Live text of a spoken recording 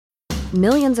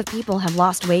Millions of people have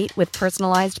lost weight with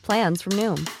personalized plans from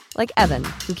Noom. Like Evan,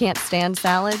 who can't stand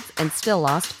salads and still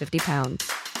lost 50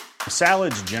 pounds.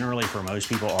 Salads generally for most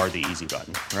people are the easy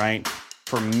button, right?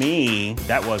 For me,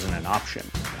 that wasn't an option.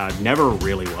 I never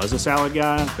really was a salad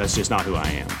guy. That's just not who I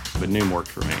am. But Noom worked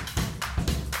for me.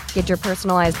 Get your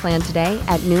personalized plan today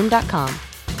at Noom.com.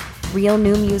 Real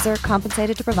Noom user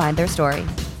compensated to provide their story.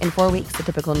 In 4 weeks, the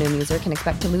typical Noom user can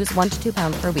expect to lose 1 to 2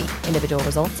 pounds per week. Individual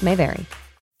results may vary.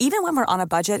 Even when we're on a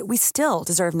budget, we still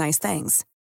deserve nice things.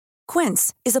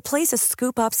 Quince is a place to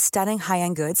scoop up stunning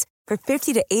high-end goods for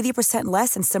 50 to 80%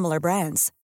 less than similar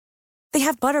brands. They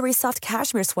have buttery soft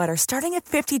cashmere sweaters starting at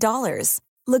 $50,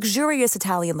 luxurious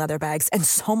Italian leather bags, and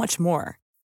so much more.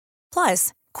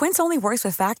 Plus, Quince only works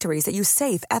with factories that use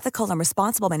safe, ethical, and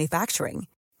responsible manufacturing.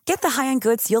 Get the high-end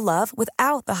goods you'll love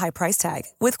without the high price tag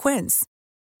with Quince.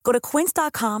 Go to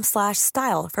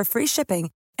quince.com/style for free shipping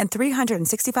and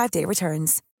 365-day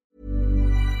returns.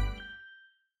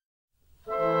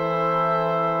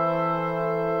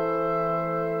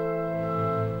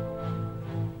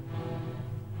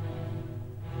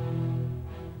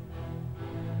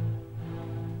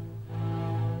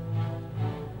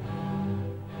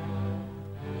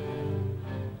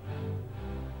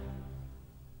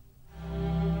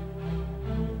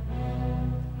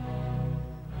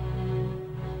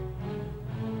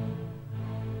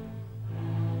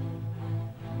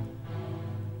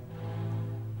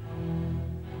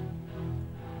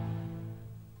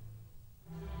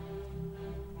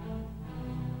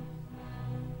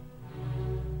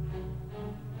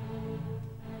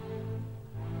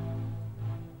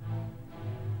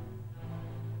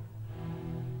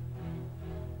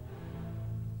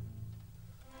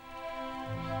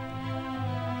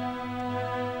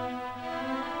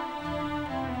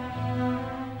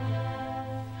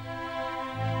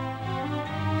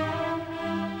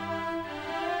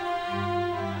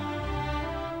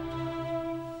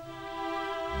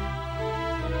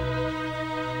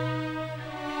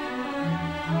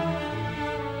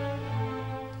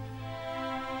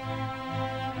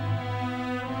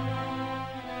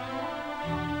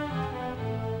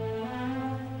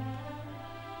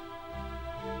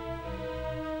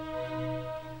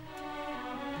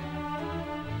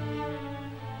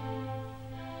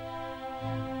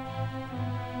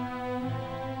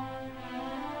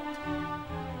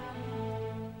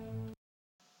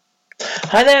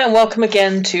 Hi there and welcome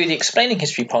again to the Explaining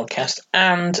History podcast,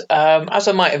 and as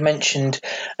I might have mentioned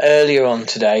earlier on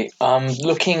today, I'm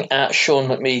looking at Sean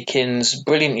McMeekin's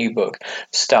brilliant new book,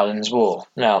 Stalin's War.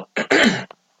 Now, I'm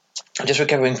just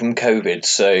recovering from COVID,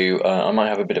 so I might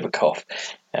have a bit of a cough.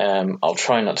 I'll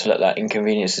try not to let that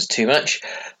inconvenience us too much,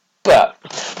 but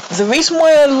the reason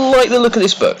why I like the look of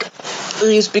this book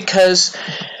is because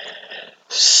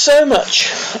so much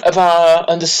of our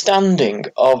understanding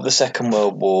of the Second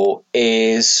World War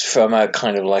is from a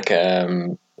kind of like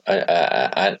an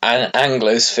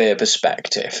Anglosphere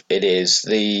perspective. It is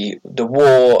the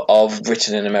war of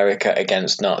Britain and America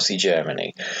against Nazi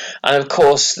Germany, and of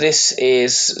course this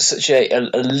is such a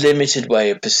limited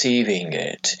way of perceiving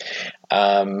it.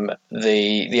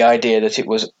 The idea that it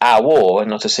was our war and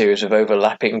not a series of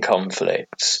overlapping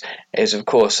conflicts is, of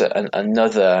course,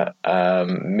 another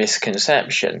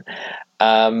misconception.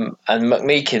 And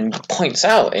McMeekin points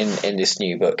out in this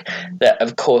new book that,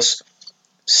 of course,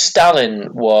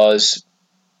 Stalin was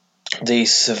the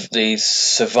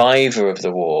survivor of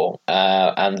the war,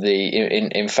 and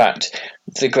in fact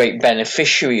the great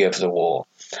beneficiary of the war.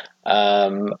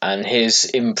 And his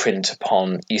imprint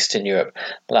upon Eastern Europe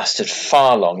lasted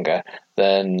far longer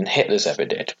than Hitler's ever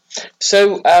did.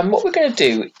 So what we're going to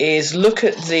do is look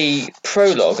at the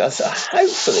prologue.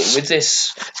 Hopefully with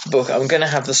this book I'm going to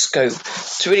have the scope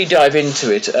to really dive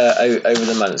into it over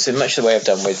the months, in much the way I've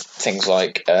done with things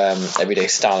like Everyday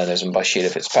Stalinism by Sheila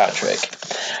Fitzpatrick.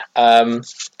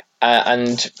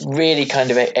 And really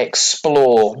kind of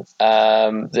explore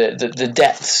the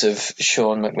depths of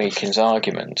Sean McMeekin's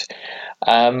argument.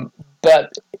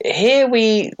 But here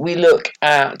we look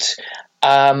at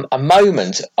a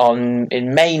moment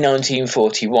in May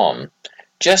 1941,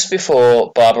 just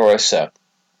before Barbarossa,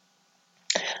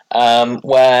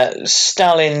 where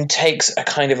Stalin takes a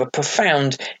kind of a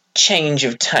profound change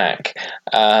of tack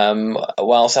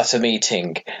whilst at a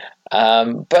meeting.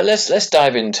 But let's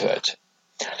dive into it.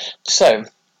 So,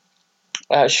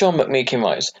 Sean McMeekin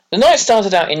writes, "The night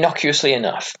started out innocuously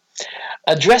enough.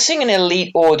 Addressing an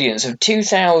elite audience of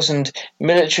 2,000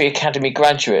 military academy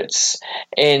graduates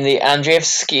in the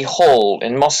Andreevsky Hall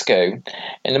in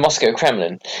the Moscow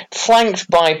Kremlin, flanked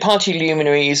by party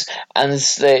luminaries and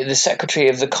the secretary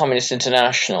of the Communist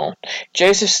International,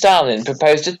 Joseph Stalin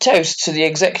proposed a toast to the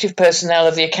executive personnel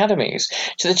of the academies,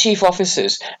 to the chief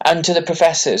officers, and to the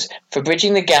professors for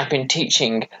bridging the gap in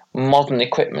teaching modern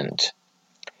equipment.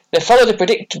 There followed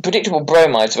the predictable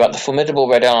bromides about the formidable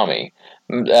Red Army,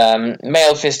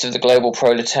 male fist of the global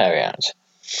proletariat.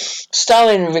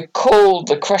 Stalin recalled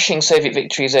the crushing Soviet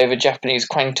victories over Japanese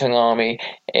Kwangtung Army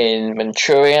in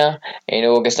Manchuria in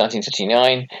August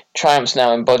 1939, triumphs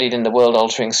now embodied in the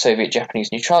world-altering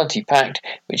Soviet-Japanese Neutrality Pact,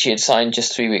 which he had signed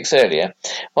just 3 weeks earlier,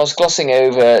 whilst glossing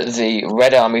over the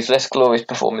Red Army's less glorious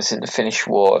performance in the Finnish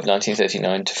War of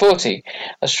 1939-40,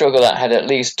 a struggle that had at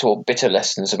least taught bitter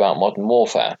lessons about modern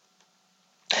warfare.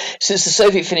 Since the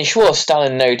Soviet-Finnish War,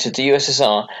 Stalin noted the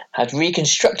USSR had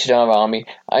reconstructed our army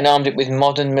and armed it with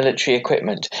modern military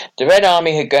equipment. The Red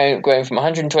Army had grown from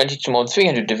 120 to more than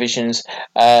 300 divisions,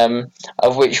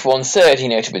 of which one-third, he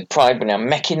noted with pride, were now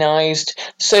mechanized.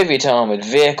 Soviet armored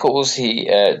vehicles, he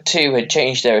too, had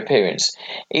changed their appearance.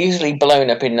 Easily blown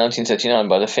up in 1939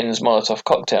 by the Finns' Molotov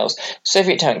cocktails,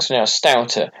 Soviet tanks were now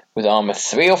stouter, with armor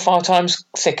 3 or 4 times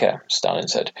thicker, Stalin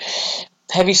said.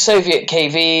 Heavy Soviet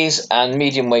KVs and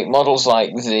medium-weight models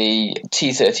like the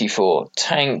T-34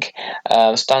 tank,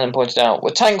 Stalin pointed out,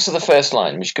 were tanks of the first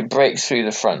line which could break through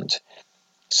the front.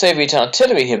 Soviet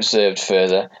artillery, he observed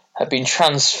further, had been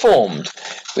transformed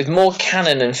with more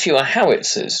cannon and fewer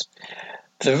howitzers.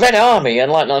 The Red Army,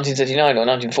 unlike 1939 or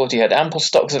 1940, had ample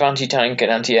stocks of anti-tank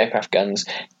and anti-aircraft guns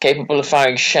capable of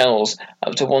firing shells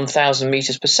up to 1,000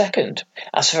 metres per second.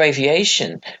 As for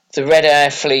aviation, the Red Air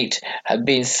Fleet had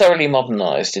been thoroughly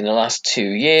modernised in the last 2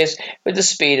 years, with the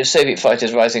speed of Soviet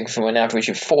fighters rising from an average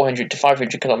of 400 to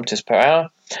 500 kilometres per hour,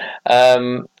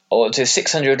 or to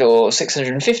 600 or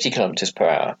 650 kilometres per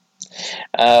hour.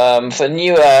 For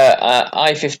newer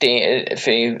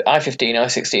I-15,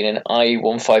 I-16 and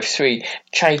I-153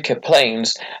 Chaika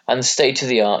planes and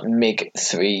state-of-the-art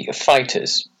MiG-3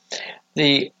 fighters.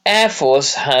 The Air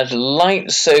Force had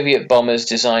light Soviet bombers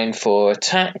designed for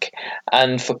attack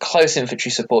and for close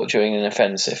infantry support during an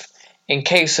offensive. In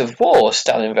case of war,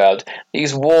 Stalin vowed,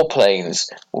 these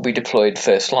warplanes will be deployed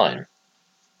first line.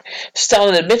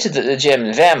 Stalin admitted that the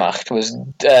German Wehrmacht was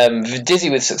dizzy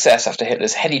with success after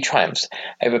Hitler's heady triumphs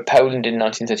over Poland in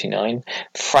 1939,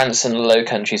 France and the Low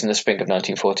Countries in the spring of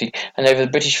 1940, and over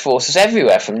the British forces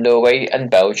everywhere from Norway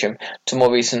and Belgium to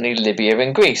more recently Libya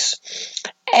and Greece.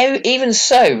 Even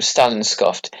so, Stalin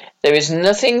scoffed, there is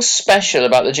nothing special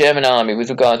about the German army with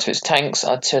regard to its tanks,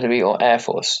 artillery or air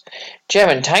force.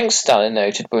 German tanks, Stalin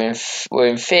noted, were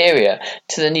inferior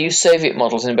to the new Soviet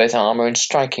models in both armour and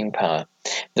striking power.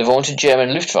 The vaunted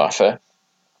German Luftwaffe,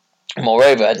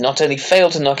 moreover, had not only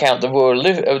failed to knock out the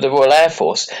Royal Air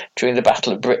Force during the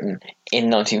Battle of Britain in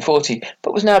 1940,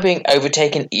 but was now being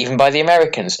overtaken even by the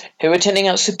Americans, who were turning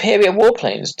out superior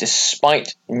warplanes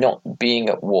despite not being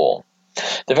at war.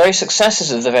 The very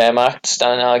successes of the Wehrmacht,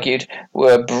 Stalin argued,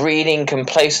 were breeding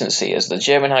complacency as the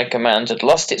German High Command had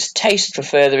lost its taste for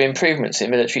further improvements in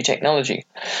military technology.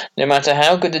 No matter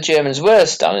how good the Germans were,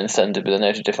 Stalin thundered with a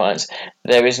note of defiance,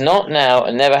 there is not now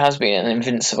and never has been an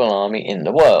invincible army in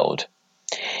the world.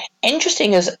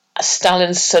 Interesting as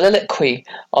Stalin's soliloquy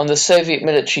on the Soviet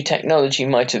military technology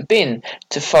might have been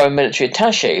to foreign military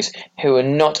attachés who were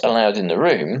not allowed in the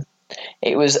room,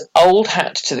 it was old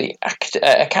hat to the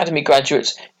academy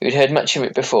graduates who had heard much of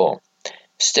it before.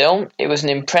 Still, it was an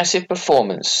impressive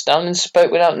performance. Stalin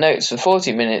spoke without notes for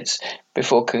 40 minutes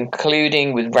before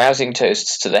concluding with rousing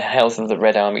toasts to the health of the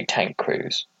Red Army tank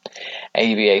crews,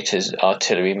 aviators,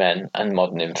 artillerymen, and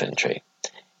modern infantry.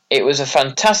 It was a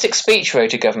fantastic speech,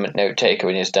 wrote a government note-taker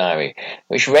in his diary,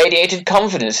 which radiated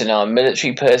confidence in our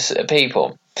military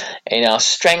people, in our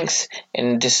strength,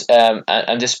 and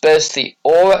dispersed the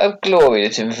aura of glory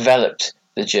that enveloped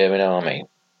the German army.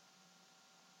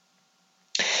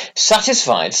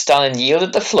 Satisfied, Stalin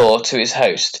yielded the floor to his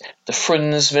host, the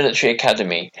Frunze Military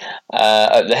Academy,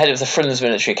 the head of the Frunze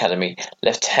Military Academy,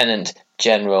 Lieutenant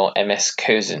General M.S.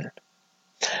 Kozin.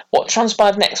 What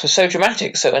transpired next was so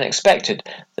dramatic, so unexpected,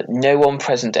 that no one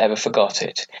present ever forgot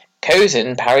it.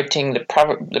 Kozin, parroting the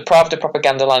Pravda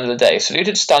propaganda line of the day,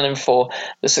 saluted Stalin for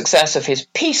the success of his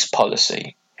peace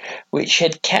policy, which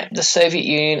had kept the Soviet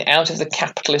Union out of the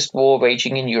capitalist war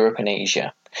raging in Europe and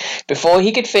Asia. Before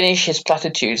he could finish his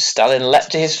platitudes, Stalin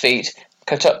leapt to his feet,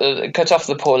 cut off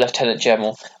the poor Lieutenant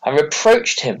General, and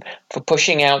reproached him for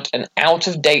pushing out an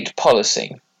out-of-date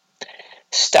policy.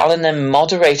 Stalin then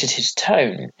moderated his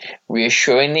tone,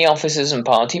 reassuring the officers and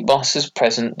party bosses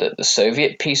present that the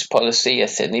Soviet peace policy, a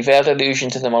thinly veiled allusion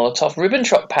to the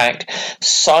Molotov-Ribbentrop Pact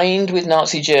signed with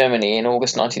Nazi Germany in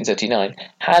August 1939,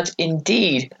 had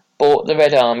indeed bought the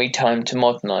Red Army time to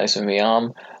modernize and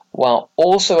rearm, while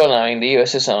also allowing the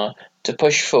USSR to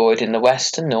push forward in the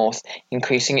west and north,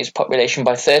 increasing its population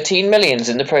by 13 million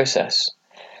in the process.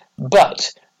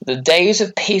 But the days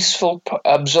of peaceful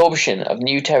absorption of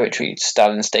new territory,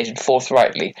 Stalin stated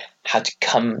forthrightly, had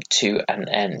come to an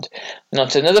end.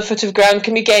 Not another foot of ground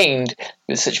can be gained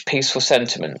with such peaceful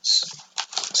sentiments.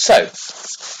 So,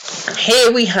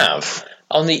 here we have,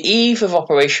 on the eve of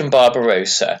Operation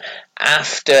Barbarossa,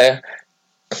 after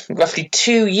roughly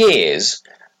 2 years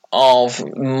of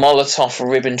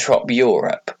Molotov-Ribbentrop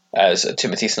Europe, as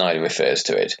Timothy Snyder refers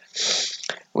to it,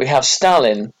 we have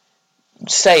Stalin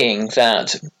saying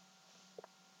that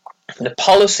the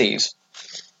policies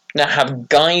that have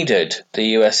guided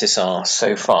the USSR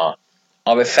so far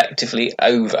are effectively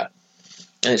over.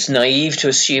 And it's naive to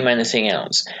assume anything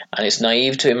else. And it's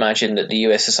naive to imagine that the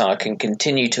USSR can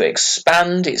continue to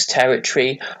expand its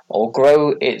territory or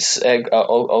grow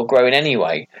or grow in any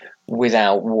way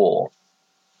without war.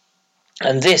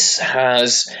 And this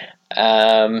has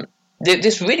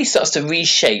this really starts to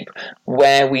reshape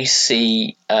where we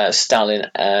see Stalin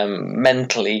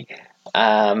mentally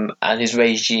and his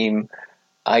regime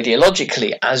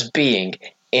ideologically as being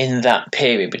in that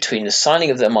period between the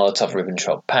signing of the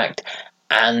Molotov-Ribbentrop Pact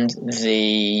and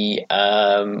the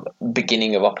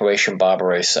beginning of Operation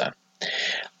Barbarossa.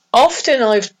 Often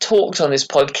I've talked on this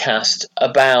podcast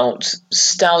about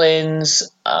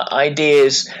Stalin's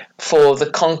ideas for the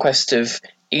conquest of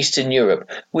Eastern Europe,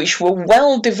 which were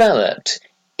well developed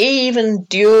even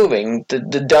during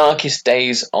the darkest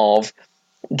days of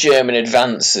German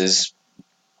advances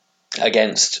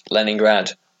against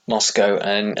Leningrad, Moscow,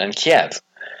 and Kiev.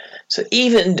 So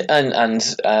even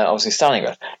and obviously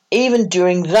Stalingrad, even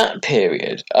during that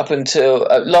period, up until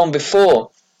long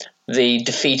before the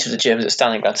defeat of the Germans at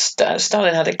Stalingrad,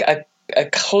 Stalin had a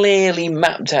clearly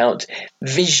mapped out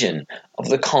vision of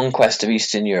the conquest of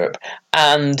Eastern Europe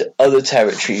and other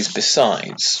territories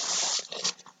besides.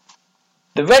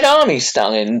 The Red Army,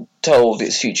 Stalin told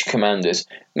its future commanders,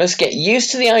 must get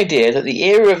used to the idea that the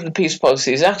era of the peace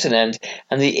policy is at an end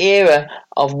and the era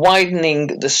of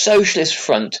widening the socialist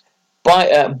front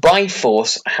by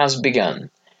force has begun.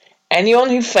 Anyone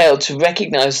who failed to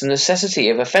recognize the necessity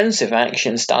of offensive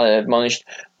action, Stalin admonished,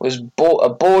 was a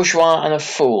bourgeois and a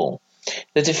fool.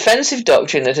 The defensive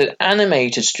doctrine that had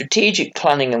animated strategic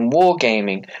planning and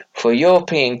wargaming for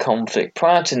European conflict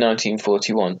prior to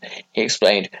 1941, he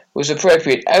explained, was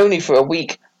appropriate only for a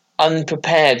weak,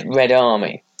 unprepared Red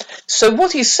Army. So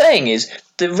what he's saying is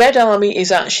the Red Army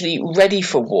is actually ready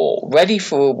for war, ready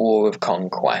for a war of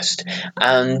conquest,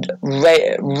 and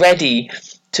ready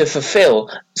to fulfill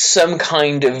some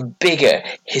kind of bigger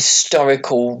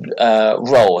historical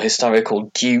role, historical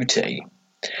duty.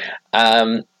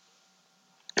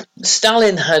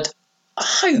 Stalin had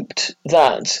hoped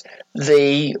that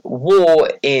the war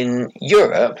in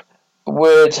Europe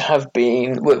would have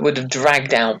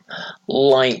dragged out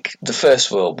like the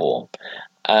First World War.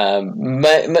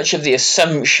 Much of the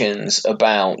assumptions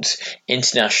about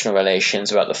international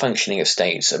relations, about the functioning of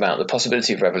states, about the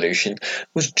possibility of revolution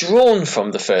was drawn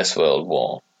from the First World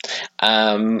War.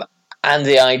 And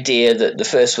the idea that the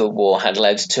First World War had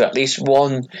led to at least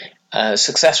one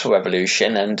successful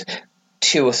revolution and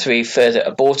 2 or 3 further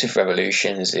abortive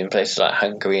revolutions in places like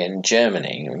Hungary and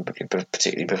Germany,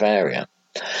 particularly Bavaria.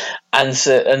 And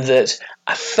that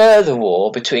a further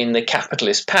war between the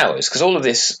capitalist powers, because all of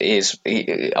this is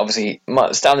obviously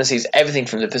Stalin sees everything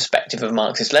from the perspective of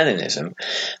Marxist-Leninism,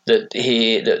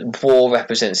 that war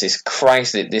represents this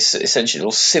crisis, this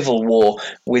essential civil war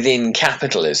within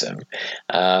capitalism.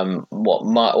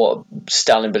 What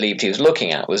Stalin believed he was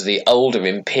looking at was the older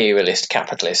imperialist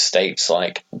capitalist states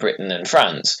like Britain and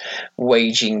France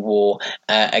waging war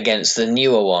against the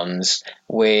newer ones,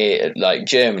 like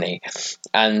Germany.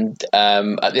 And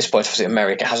at this point, obviously,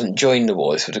 America hasn't joined the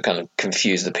war. This would have kind of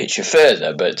confused the picture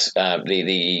further. But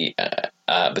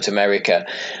but America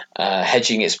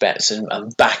hedging its bets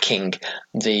and backing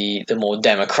the more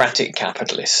democratic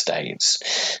capitalist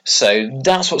states. So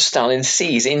that's what Stalin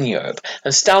sees in Europe.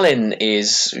 And Stalin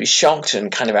is shocked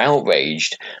and kind of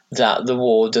outraged that the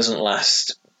war doesn't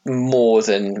last more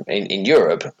than in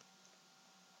Europe,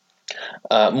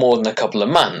 more than a couple of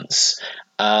months.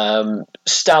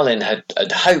 Stalin had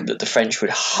hoped that the French would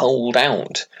hold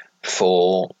out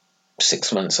for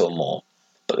 6 months or more,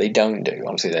 but they don't do.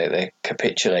 Obviously, they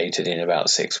capitulated in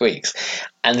about 6 weeks,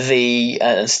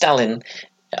 and Stalin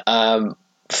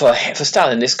for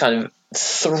Stalin, this kind of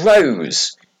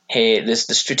throws here the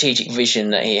strategic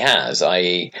vision that he has,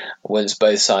 i.e., once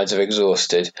both sides are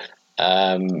exhausted,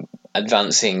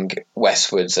 advancing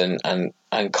westwards and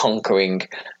conquering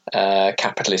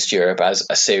capitalist Europe as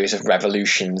a series of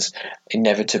revolutions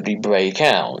inevitably break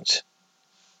out.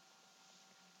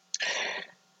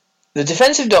 The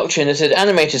defensive doctrine that had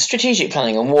animated strategic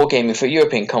planning and wargaming for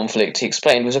European conflict, he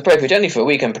explained, was appropriate only for a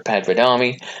weak and prepared Red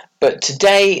Army, but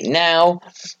today, now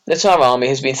that our army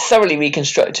has been thoroughly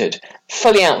reconstructed,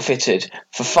 fully outfitted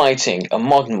for fighting a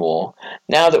modern war,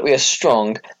 now that we are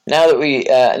strong, now we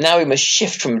must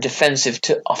shift from defensive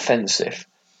to offensive.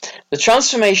 The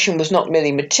transformation was not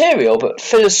merely material but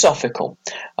philosophical,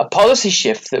 a policy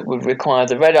shift that would require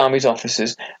the Red Army's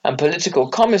officers and political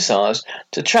commissars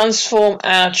to transform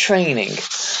our training,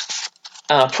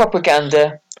 our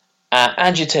propaganda, our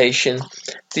agitation,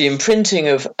 the imprinting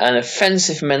of an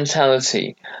offensive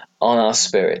mentality on our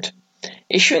spirit.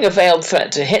 Issuing a veiled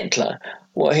threat to Hitler,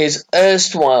 his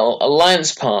erstwhile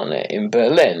alliance partner in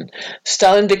Berlin,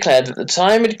 Stalin declared that the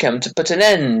time had come to put an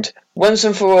end, once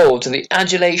and for all, to the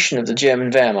adulation of the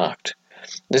German Wehrmacht.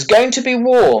 There's going to be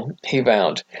war, he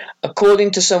vowed.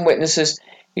 According to some witnesses,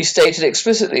 he stated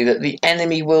explicitly that the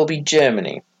enemy will be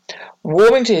Germany.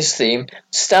 Warming to his theme,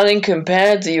 Stalin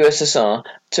compared the USSR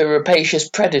to a rapacious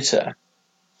predator,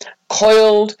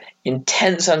 coiled in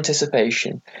tense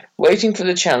anticipation, waiting for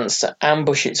the chance to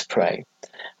ambush its prey.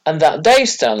 And that day,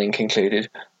 Stalin concluded,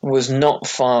 was not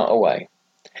far away.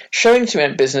 Showing through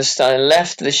meant business, Stalin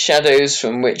left the shadows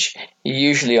from which he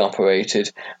usually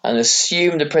operated and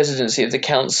assumed the presidency of the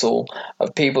Council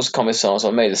of People's Commissars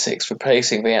on May the 6th,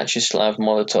 replacing Vyacheslav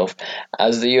Molotov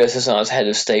as the USSR's head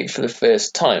of state for the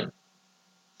first time.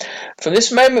 From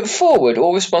this moment forward,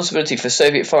 all responsibility for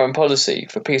Soviet foreign policy,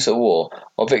 for peace or war,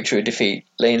 or victory or defeat,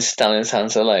 lay in Stalin's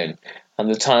hands alone, and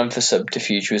the time for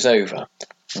subterfuge was over.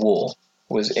 War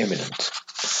was imminent.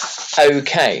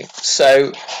 Okay,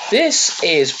 so this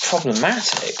is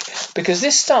problematic because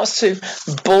this starts to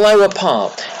blow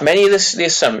apart many of the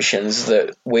assumptions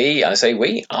that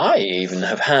I even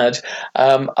have had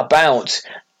about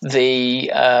the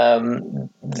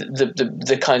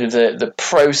kind of the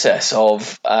process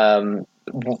of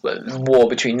war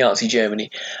between Nazi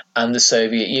Germany and the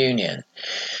Soviet Union.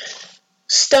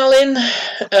 Stalin,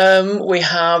 we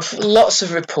have lots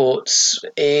of reports,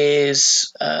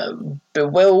 is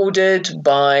bewildered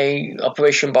by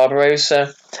Operation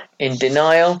Barbarossa, in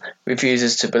denial,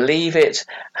 refuses to believe it,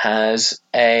 has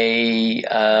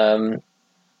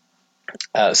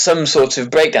some sort of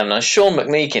breakdown. Now, Sean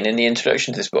McMeekin, in the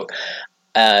introduction to this book,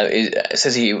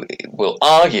 says he will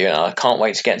argue, and I can't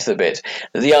wait to get to the bit,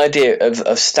 that the idea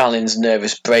of Stalin's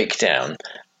nervous breakdown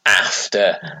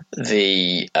after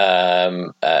the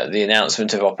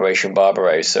announcement of Operation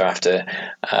Barbarossa, after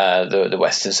the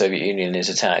Western Soviet Union is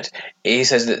attacked, he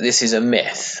says that this is a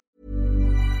myth.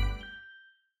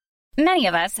 Many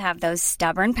of us have those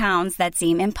stubborn pounds that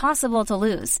seem impossible to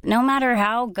lose, no matter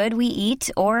how good we eat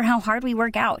or how hard we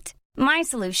work out. My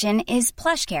solution is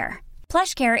PlushCare.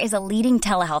 PlushCare is a leading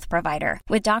telehealth provider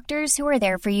with doctors who are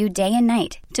there for you day and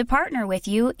night to partner with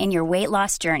you in your weight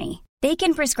loss journey. They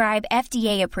can prescribe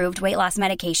FDA-approved weight loss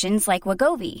medications like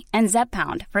Wegovy and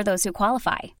Zepbound for those who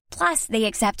qualify. Plus, they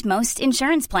accept most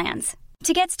insurance plans.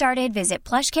 To get started, visit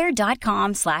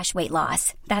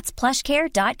plushcare.com/weightloss. That's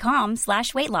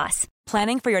plushcare.com/weightloss.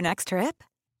 Planning for your next trip?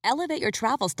 Elevate your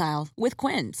travel style with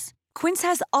Quince. Quince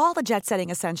has all the jet-setting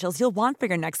essentials you'll want for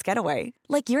your next getaway,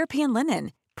 like European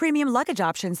linen, premium luggage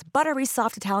options, buttery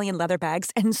soft Italian leather bags,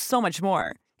 and so much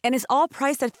more. And is all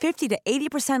priced at 50 to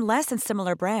 80% less than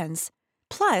similar brands.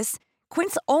 Plus,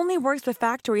 Quince only works with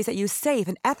factories that use safe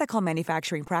and ethical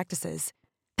manufacturing practices.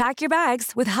 Pack your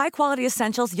bags with high-quality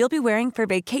essentials you'll be wearing for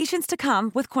vacations to come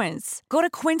with Quince. Go to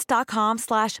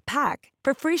quince.com/pack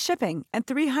for free shipping and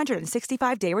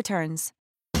 365-day returns.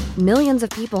 Millions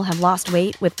of people have lost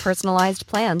weight with personalized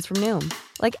plans from Noom,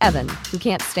 like Evan, who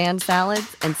can't stand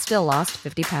salads and still lost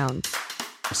 50 pounds.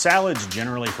 Salads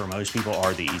generally for most people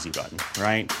are the easy button,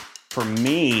 right? For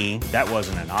me, that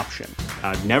wasn't an option.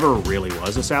 I never really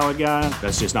was a salad guy.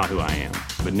 That's just not who I am.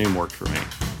 But Noom worked for me.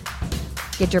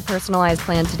 Get your personalized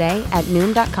plan today at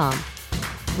Noom.com.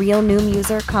 Real Noom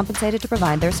user compensated to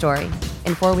provide their story.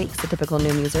 In 4 weeks, the typical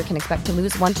Noom user can expect to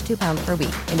lose 1 to 2 pounds per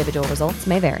week. Individual results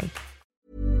may vary.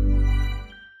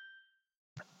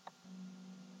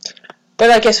 But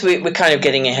I guess we're kind of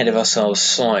getting ahead of ourselves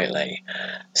slightly.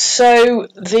 So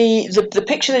the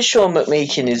picture that Sean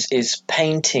McMeekin is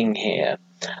painting here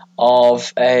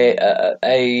of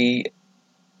a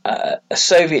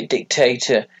Soviet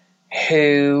dictator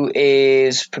who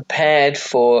is prepared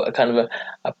for a kind of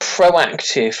a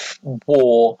proactive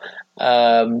war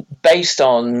based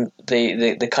on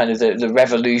the kind of the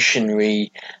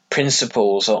revolutionary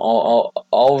principles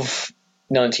of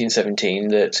 1917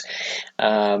 that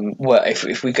well,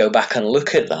 if we go back and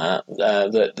look at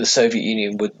that the Soviet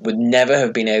Union would never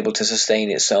have been able to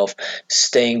sustain itself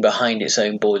staying behind its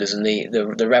own borders, and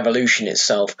the revolution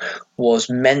itself was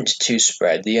meant to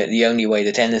spread. The only way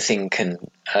that anything can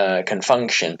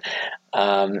function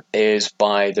is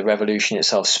by the revolution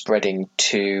itself spreading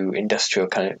to industrial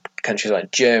countries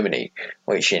like Germany,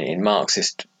 which in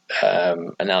Marxist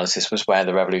analysis was where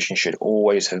the revolution should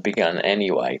always have begun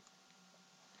anyway.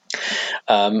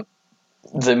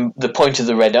 The point of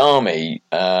the Red Army,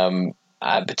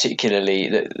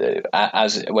 particularly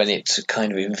as when it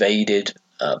kind of invaded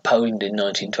Poland in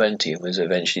 1920 and was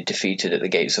eventually defeated at the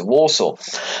gates of Warsaw,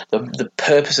 the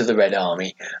purpose of the Red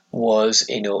Army was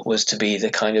to be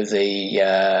the kind of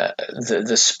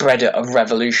the spreader of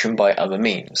revolution by other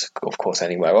means. Of course,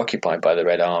 anywhere occupied by the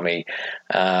Red Army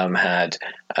had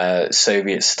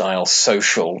Soviet-style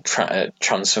social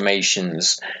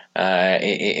transformations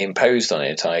imposed on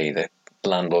it, i.e. the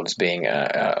landlords being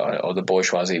or the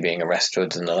bourgeoisie being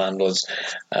arrested and the landlords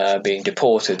being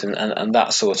deported and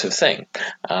that sort of thing.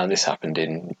 This happened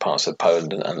in parts of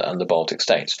Poland and the Baltic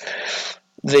states.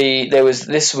 It was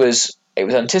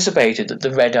anticipated that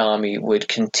the Red Army would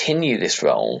continue this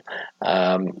role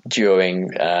during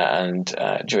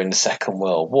the Second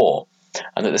World War,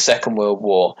 and that the Second World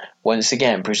War once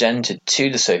again presented to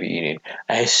the Soviet Union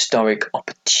a historic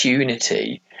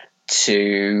opportunity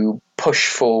to push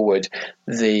forward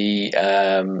the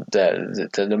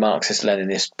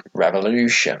Marxist-Leninist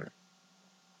revolution,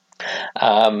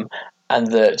 and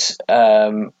that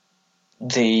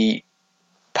the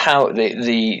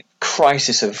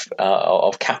crisis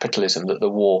of capitalism that the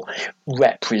war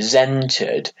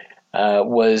represented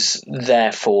was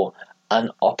therefore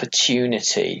an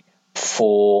opportunity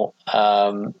for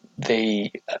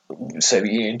the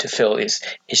Soviet Union to fill its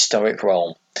historic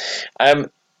role.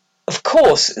 Of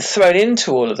course, thrown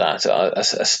into all of that are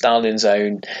Stalin's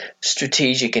own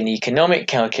strategic and economic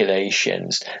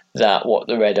calculations that what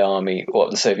the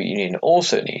Soviet Union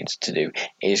also needs to do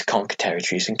is conquer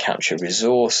territories and capture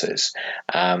resources.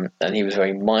 And he was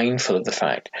very mindful of the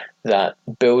fact that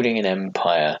building an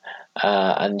empire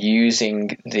and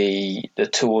using the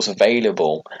tools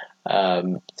available,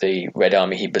 the Red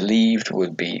Army he believed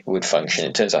would function.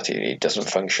 It turns out it doesn't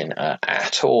function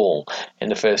at all in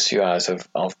the first few hours of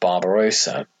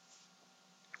Barbarossa.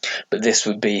 But this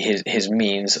would be his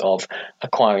means of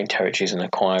acquiring territories and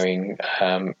acquiring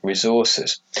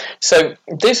resources. So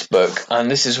this book, and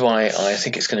this is why I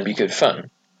think it's going to be good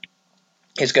fun,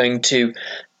 is going to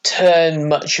turn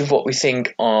much of what we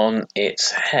think on its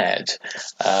head.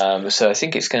 So I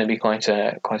think it's going to be quite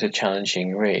a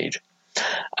challenging read.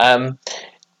 The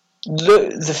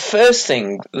first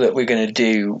thing that we're going to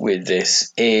do with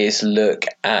this is look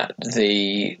at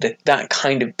that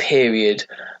kind of period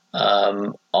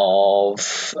of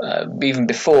even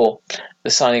before the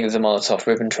signing of the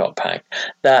Molotov-Ribbentrop Pact,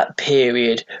 that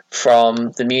period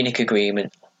from the Munich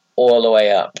Agreement all the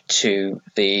way up to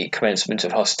the commencement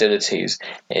of hostilities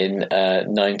in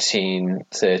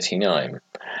 1939.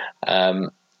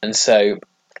 And so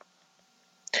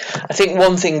I think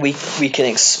one thing we can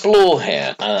explore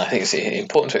here, and I think it's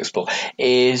important to explore,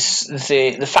 is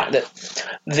the fact that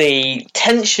the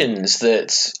tensions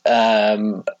that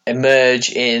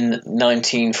emerge in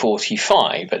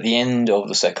 1945 at the end of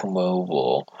the Second World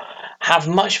War have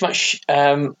much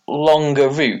longer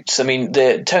roots. I mean,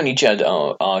 Tony Judd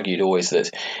argued always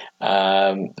that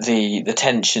the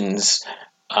tensions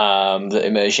that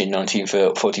emerged in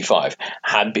 1945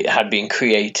 had been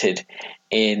created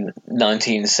in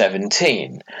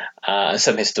 1917.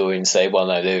 Some historians say, well,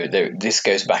 no, this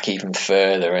goes back even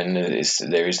further, and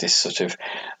there is this sort of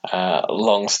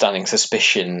long-standing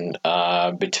suspicion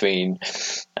between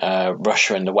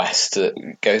Russia and the West that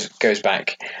goes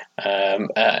back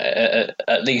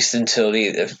at least until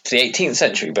the 18th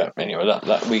century. But anyway,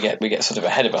 that we get sort of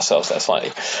ahead of ourselves there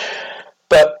slightly.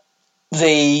 But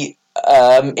the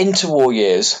interwar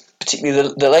years,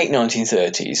 particularly the late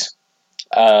 1930s,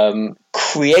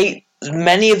 create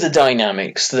many of the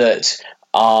dynamics that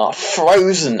are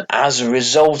frozen as a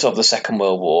result of the Second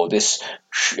World War, this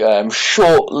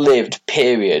short-lived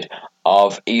period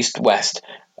of East-West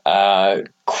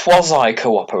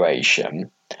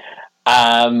quasi-cooperation,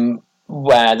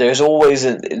 where there's always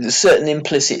certain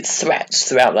implicit threats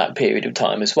throughout that period of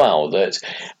time as well, that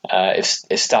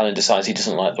if Stalin decides he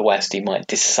doesn't like the West, he might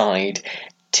decide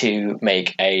to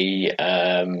make a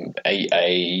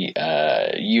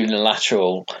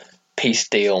unilateral peace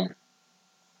deal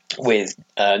with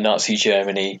Nazi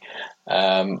Germany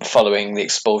following the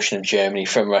expulsion of Germany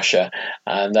from Russia,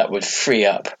 and that would free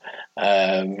up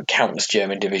countless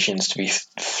German divisions to be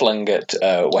flung at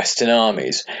Western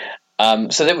armies.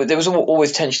 So there was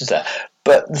always tensions there,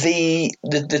 but the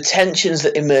tensions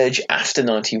that emerge after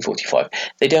 1945,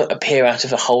 they don't appear out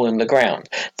of a hole in the ground.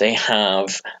 They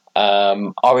have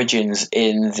origins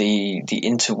in the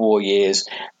interwar years,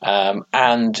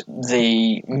 and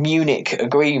the Munich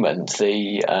Agreement,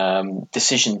 the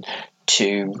decision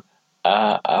to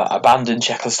abandon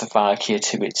Czechoslovakia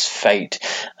to its fate,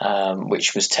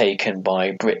 which was taken by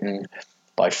Britain,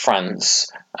 by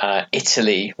France,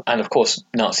 Italy, and of course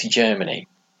Nazi Germany,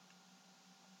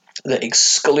 that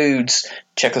excludes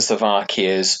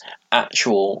Czechoslovakia's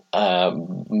actual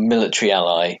military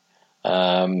ally,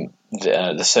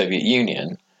 the Soviet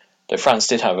Union. Though France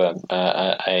did have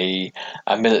a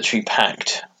military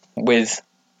pact with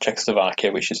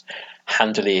Czechoslovakia, which is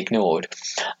handily ignored.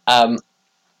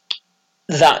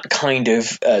 That kind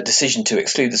of decision to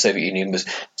exclude the Soviet Union was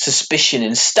suspicion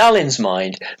in Stalin's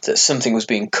mind that something was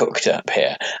being cooked up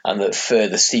here, and that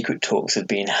further secret talks had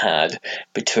been had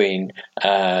between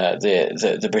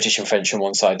the British and French on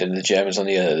one side and the Germans on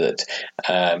the other,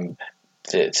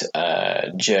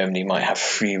 that Germany might have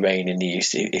free reign in the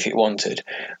East if it wanted.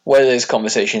 Whether those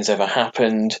conversations ever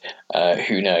happened,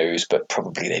 who knows, but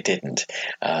probably they didn't,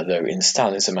 though in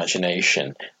Stalin's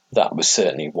imagination, that was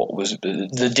certainly what was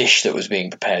the dish that was being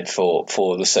prepared for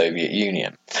the Soviet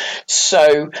Union.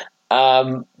 So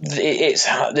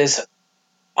there's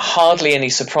hardly any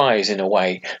surprise, in a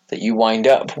way, that you wind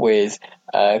up with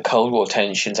Cold War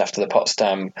tensions after the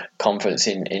Potsdam Conference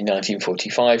in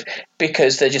 1945,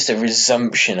 because they're just a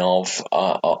resumption of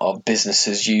business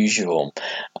as usual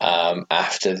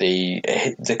after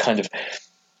the kind of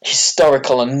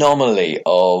historical anomaly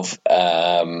of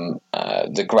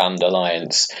the Grand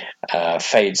Alliance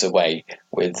fades away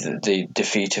with the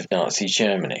defeat of Nazi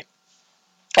Germany.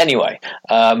 Anyway,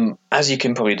 as you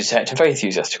can probably detect, I'm very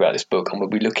enthusiastic about this book, and we'll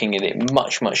be looking at it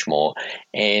much, much more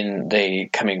in the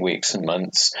coming weeks and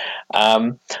months.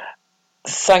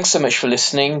 Thanks so much for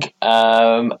listening,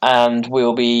 and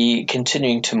we'll be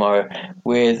continuing tomorrow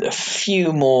with a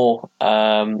few more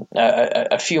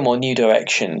new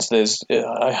directions.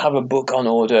 I have a book on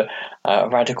order,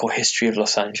 Radical History of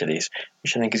Los Angeles,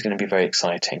 which I think is going to be very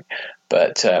exciting,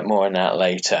 but more on that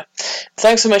later.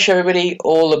 Thanks so much, everybody.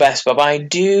 All the best. Bye-bye.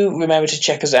 Do remember to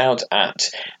check us out at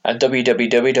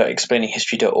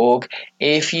www.explaininghistory.org.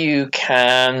 If you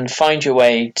can find your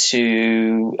way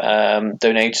to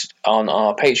donate on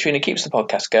our Patreon, it keeps the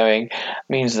podcast going. It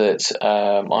means that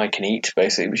I can eat,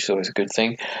 basically, which is always a good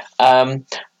thing. There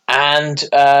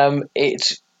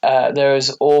is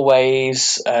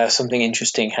always something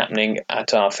interesting happening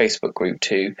at our Facebook group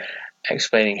too. The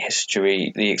Explaining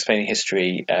History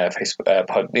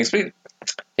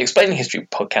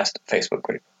podcast Facebook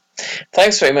group.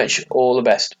 Thanks very much. All the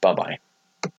best. Bye bye.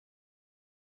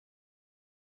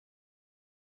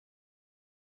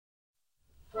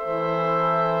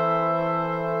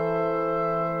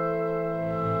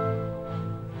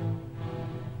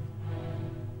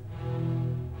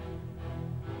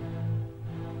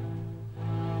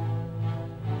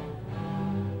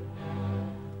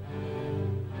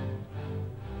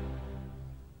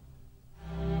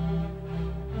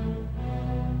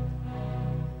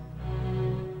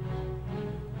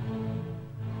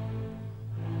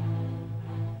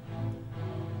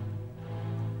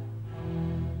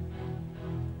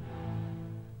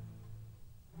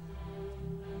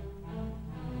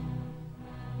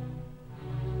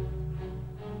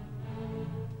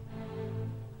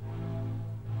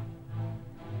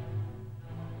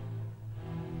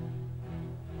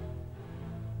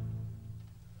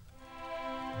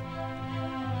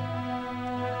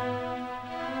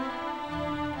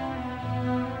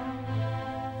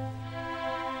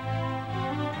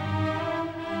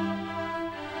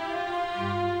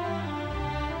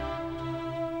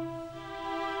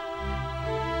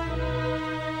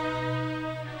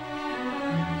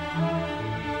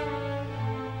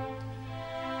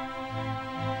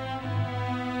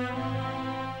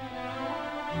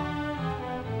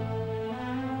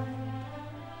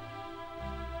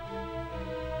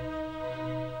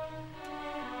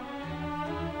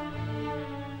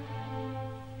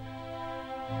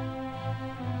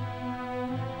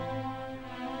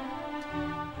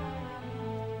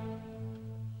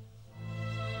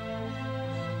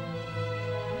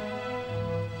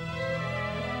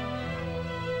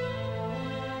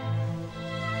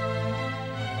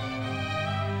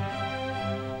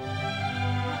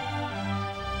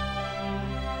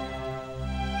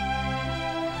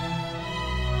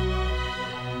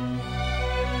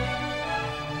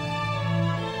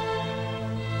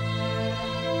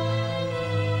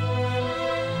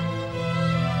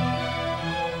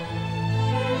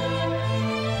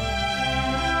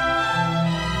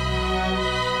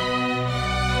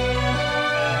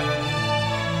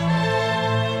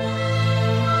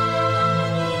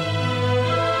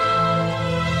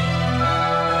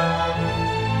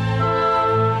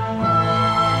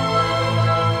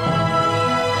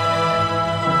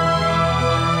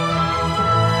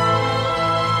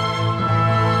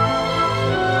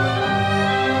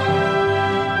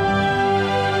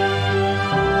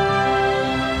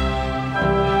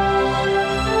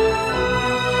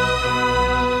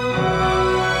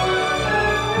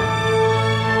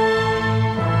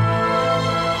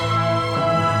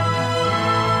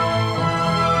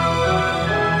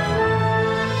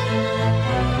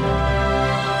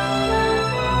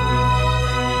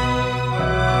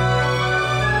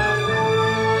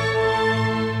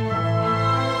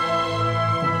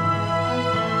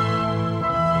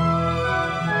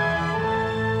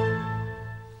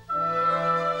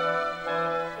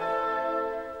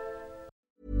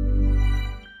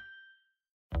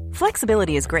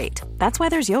 Flexibility is great. That's why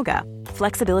there's yoga.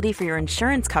 Flexibility for your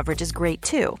insurance coverage is great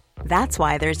too. That's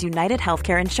why there's United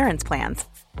Healthcare Insurance Plans.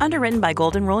 Underwritten by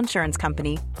Golden Rule Insurance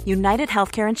Company, United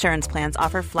Healthcare Insurance Plans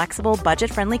offer flexible,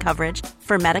 budget-friendly coverage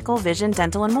for medical, vision,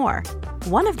 dental, and more.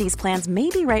 One of these plans may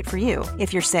be right for you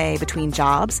if you're, say, between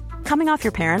jobs, coming off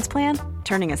your parents' plan,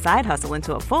 turning a side hustle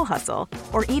into a full hustle,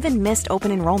 or even missed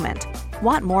open enrollment.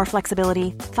 Want more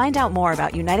flexibility? Find out more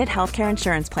about United Healthcare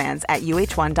Insurance Plans at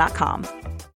uh1.com.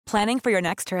 Planning for your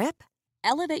next trip?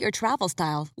 Elevate your travel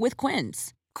style with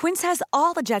Quince. Quince has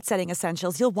all the jet-setting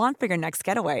essentials you'll want for your next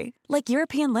getaway, like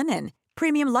European linen,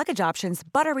 premium luggage options,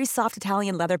 buttery soft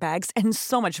Italian leather bags, and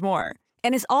so much more.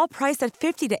 And is all priced at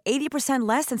 50 to 80%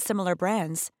 less than similar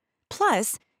brands.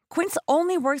 Plus, Quince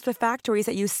only works with factories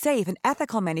that use safe and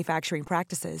ethical manufacturing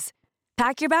practices.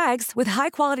 Pack your bags with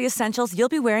high-quality essentials you'll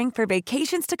be wearing for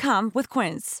vacations to come with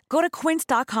Quince. Go to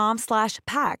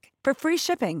quince.com/pack for free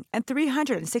shipping and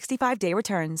 365-day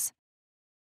returns.